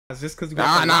Just because you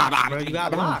got nah, bro. You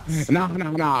got locks. Nah.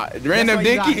 Random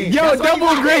Dicky. Yo, That's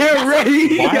double Graham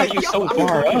Ray. Why are you so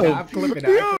far up? I'm clipping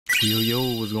that.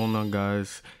 Yo, what's going on,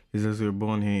 guys? It's just your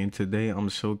born here, and today I'm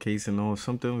showcasing on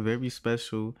something very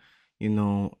special. I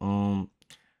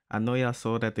know y'all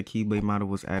saw that the Keyblade model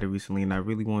was added recently, and I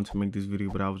really wanted to make this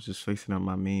video, but I was just fixing up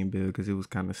my main build because it was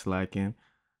kind of slacking.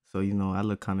 So, I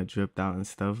look kind of dripped out and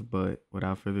stuff, but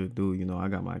without further ado, I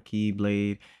got my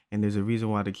Keyblade, and there's a reason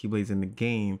why the Keyblade's in the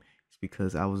game. It's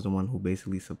because I was the one who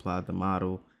basically supplied the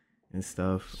model and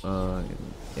stuff. Yeah,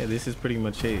 this is pretty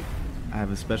much it. I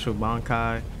have a special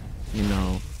Bankai,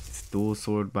 it's dual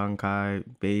sword Bankai.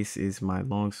 Base is my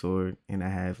long sword, and I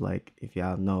have, like, if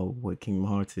y'all know what Kingdom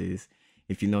Hearts is,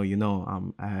 if you know, you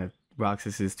know. I have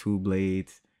Roxas's 2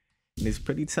 blades. And it's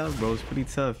pretty tough, bro. It's pretty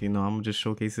tough. I'm gonna just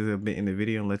showcase it a bit in the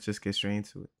video, and let's just get straight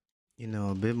into it.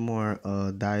 A bit more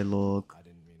dialogue.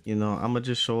 I'm gonna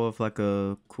just show off like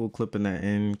a cool clip in the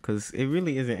end, because it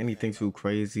really isn't anything too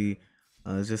crazy.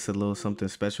 It's just a little something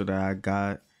special that I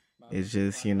got. It's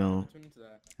just,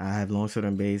 I have long sword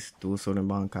and base, dual sword and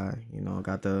Bankai. I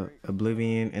got the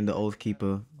Oblivion and the Oath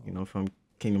Keeper, from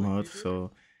Kingdom Hearts.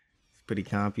 So it's pretty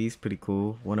compy, it's pretty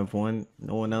cool. One of one,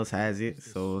 no one else has it,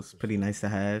 so it's pretty nice to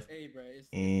have.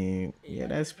 And yeah,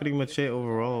 that's pretty much it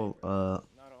overall.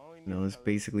 It's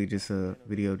basically just a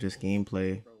video, just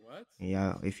gameplay. And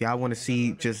yeah, if y'all want to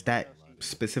see just that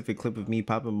specific clip of me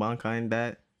popping Bankai in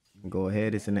that, go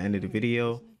ahead. It's in the end of the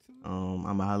video.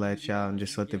 I'ma holla at y'all and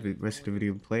just let the rest of the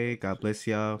video play. God bless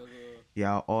y'all.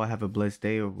 Y'all all have a blessed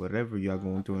day or whatever y'all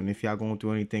going through. And if y'all going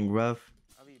through anything rough,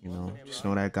 just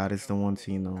know that God is the one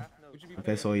to,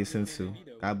 confess all your sins to.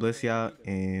 God bless y'all,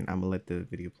 and I'ma let the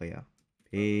video play out.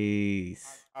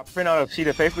 Peace. I'll print out a sheet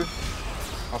of paper.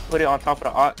 I'll put it on top of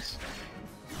the ox.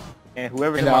 And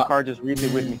whoever's in my car just reads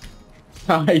it with me.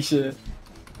 Alright, shit.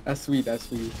 That's sweet, that's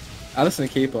sweet. I listen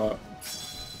to K-pop.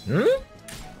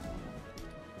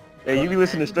 Hey, you be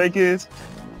listening to Stray Kids?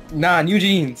 Nah, New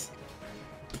Jeans.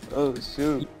 Oh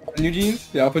shoot. New Jeans?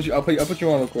 Yeah, I'll put you on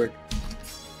real quick.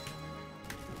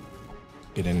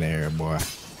 Get in there, boy.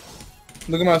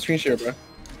 Look at my screen share, bro.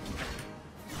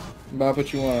 But I'll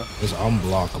put you on. It's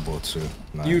unblockable too.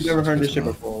 Nice. You've never heard this shit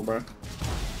before, bro.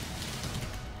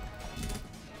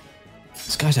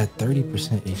 This guy's at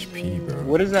 30% HP, bro.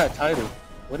 What is that title?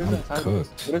 What is that title?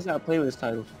 Cooked. What is that playlist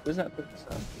title? What is that playlist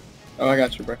title? Oh, I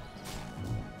got you, bro.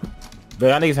 But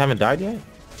y'all niggas haven't died yet?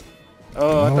 Oh,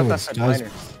 No, I thought that's a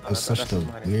minor. That's such the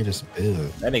weirdest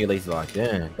build. That nigga at least locked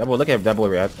in. That boy, look at that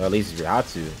boy at least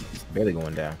Riatu. He's barely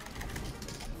going down.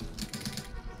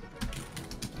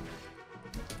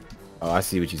 Oh, I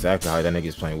see what exactly how that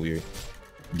nigga's playing weird.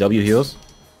 W heals?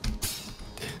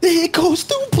 It goes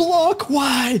through block.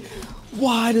 Why?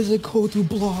 Why does it go through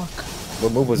block?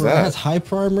 What move was Bro, that? It has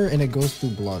hyper armor and it goes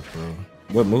through block, bro.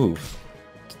 What move?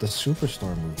 The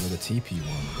superstar move or the TP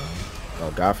one, bro.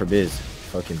 Oh, God forbid.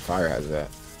 Fucking fire has that.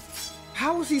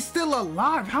 How is he still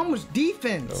alive? How much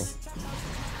defense?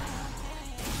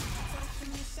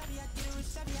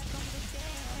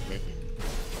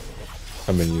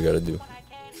 How many you gotta do?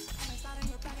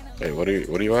 Hey, what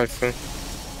are you asking?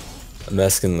 I'm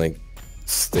asking like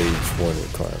stage 1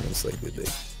 requirements. Like, did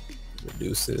they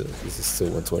reduce it? Is it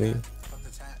still 120?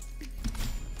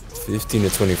 15 to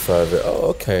 25. Oh,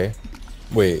 okay.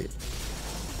 Wait,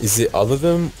 is it all of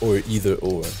them or either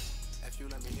or?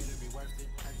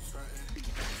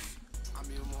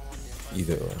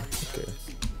 Either or. Okay.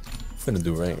 I'm finna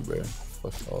do rank, bro.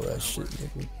 Fuck all that shit,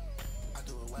 nigga.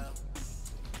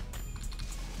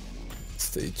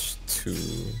 Stage 2.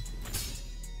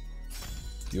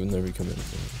 You'll never come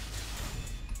anything.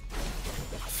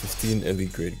 15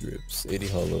 elite grade grips, 80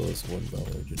 hollows, 1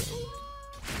 knowledge.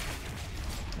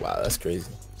 Wow, that's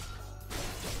crazy.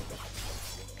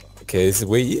 Okay, this is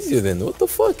way easier then. What the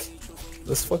fuck?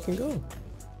 Let's fucking go.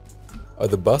 Are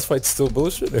the boss fights still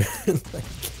bullshit? Or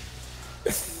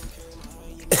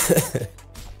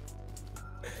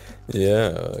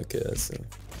yeah, okay, that's it.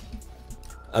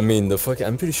 I mean,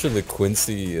 I'm pretty sure the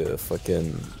Quincy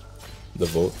the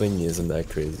vote thing isn't that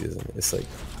crazy, isn't it? It's like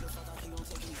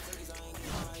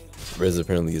Rez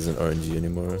apparently isn't RNG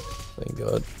anymore. Thank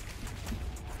God.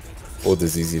 Old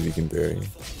is easy if you can bury.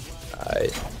 I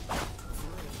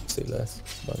say less.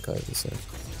 Bankai is the same.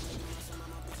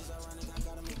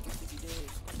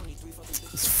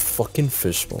 It's fucking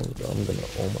fish bones, bro. I'm gonna.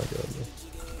 Oh my God, bro.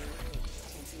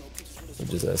 I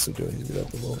just asked to join you without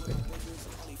the whole thing.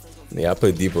 Yeah, I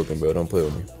play D-Broken, bro. Don't play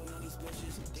with me.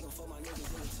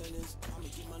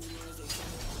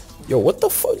 Yo, what the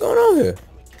fuck going on here?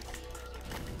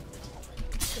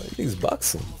 He's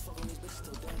boxing.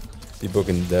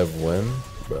 D-Broken Dev when?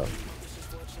 Bro.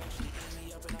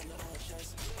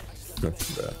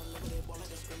 Bruh.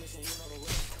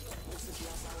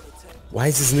 Why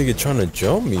is this nigga trying to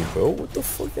jump me, bro? What the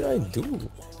fuck did I do?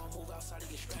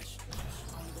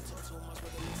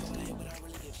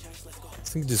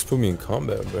 This nigga just put me in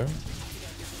combat, bro.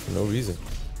 For no reason.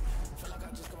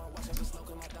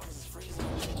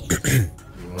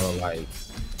 Bro, like,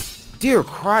 dear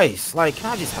Christ, like,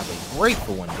 can I just have a break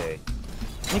for one day?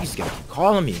 Niggas gotta keep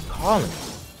calling me and calling me.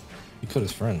 He killed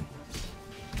his friend.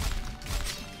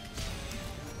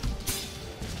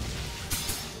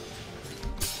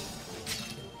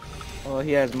 Oh,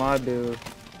 he has my build.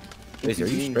 Wait, are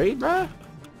you straight, bro?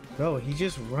 Bro, he's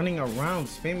just running around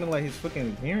spamming like his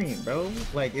fucking variant, bro.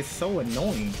 Like, it's so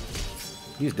annoying.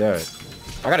 He's dead.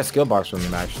 I got a skill box from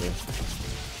him, actually.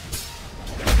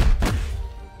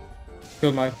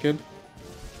 Killed my kid.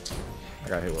 I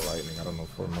got hit with lightning. I don't know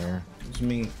from where. It's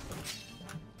me.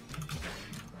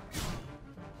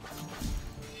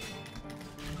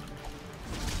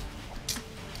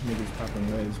 Niggas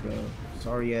popping reds, bro.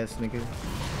 Sorry ass nigga.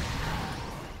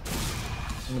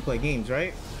 I'm gonna play games,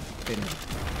 right? Didn't.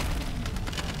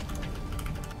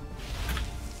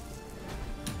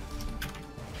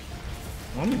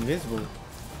 I'm invisible.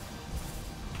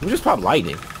 Who just popped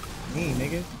lightning? Me,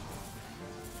 nigga.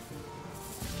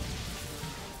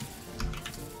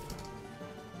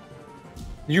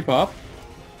 Did you pop?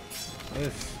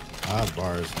 Yes. I have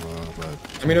bars, but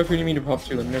Let me know if you need me to pop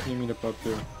too. Let me know if you need me to pop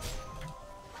too.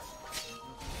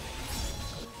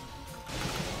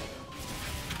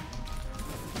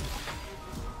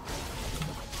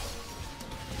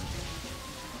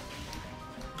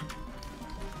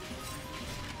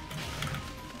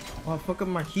 Oh, fuck up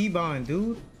my keybind,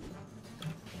 dude.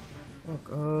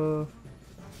 Fuck,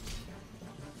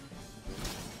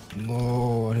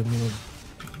 no, I didn't mean.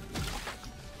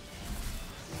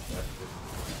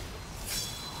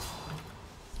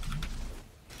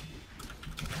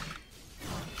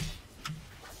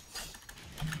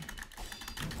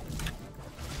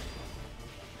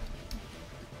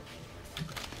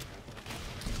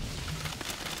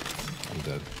 I'm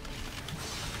dead.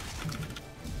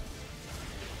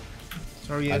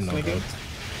 sorry I ass know nigga.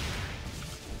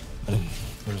 that.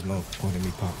 There's no point in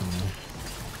me popping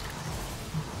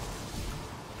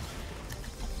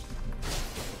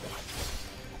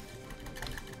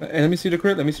there. Hey, let me see the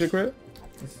crit. Let me see the crit.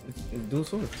 It's dual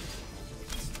sword.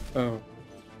 Oh.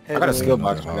 I got a skill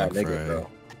Another box from that hog nigga, fry. bro.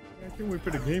 I can't wait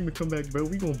for the game to come back, bro.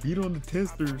 We gonna beat on the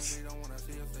testers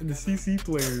and the CC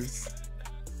players.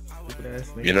 Stupid ass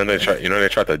nigga. You know they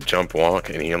tried to jump walk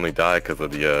and he only died because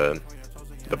of the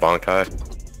Bankai.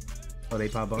 Oh, they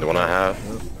pop The one I have.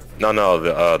 No,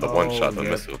 the one shot, the yeah.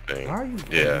 missile thing. Why are you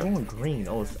Yeah. going green?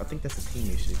 Oh, I think that's a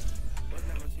teammate shit.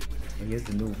 Oh, he has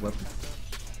the new weapon.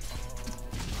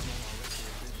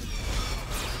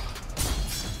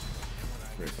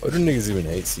 Why do niggas even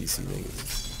hate CC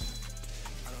niggas?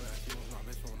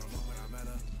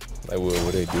 Like,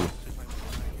 what they do?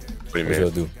 What do you What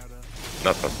y'all mean? do?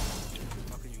 Nothing.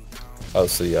 Oh,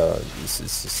 so y'all, it's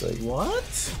just like,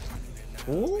 What?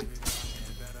 Cool?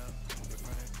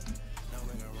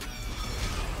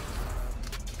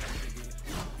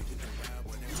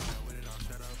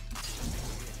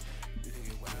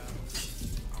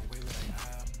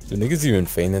 do niggas even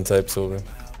feigning types over?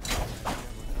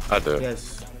 I do.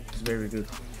 Yes, it's very good.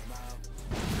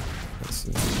 Let's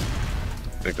see.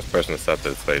 I think this person is set to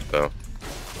his face though.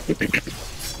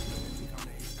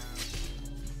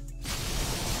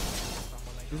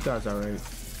 This guy's alright.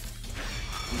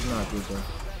 He's not good though.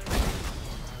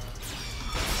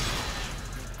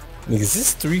 Nigga, is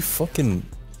this 3 fucking...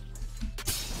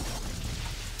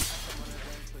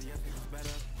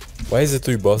 Why is it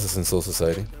 3 bosses in Soul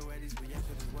Society?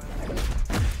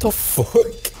 The fuck?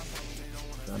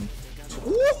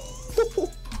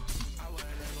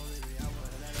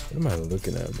 What am I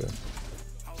looking at, bro?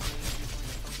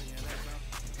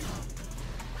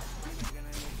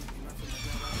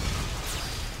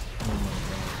 Oh my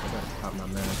god, I gotta pop my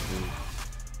mask, dude.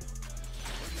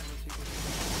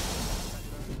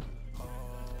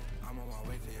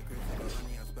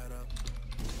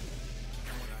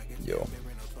 Yo.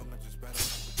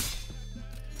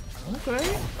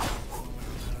 Okay.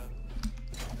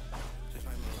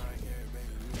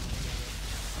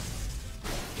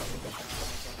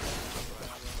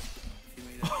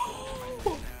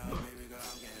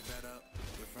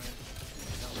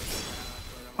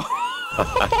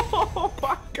 Oh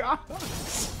my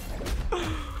gosh!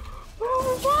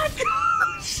 Oh my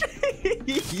gosh!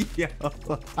 Yo.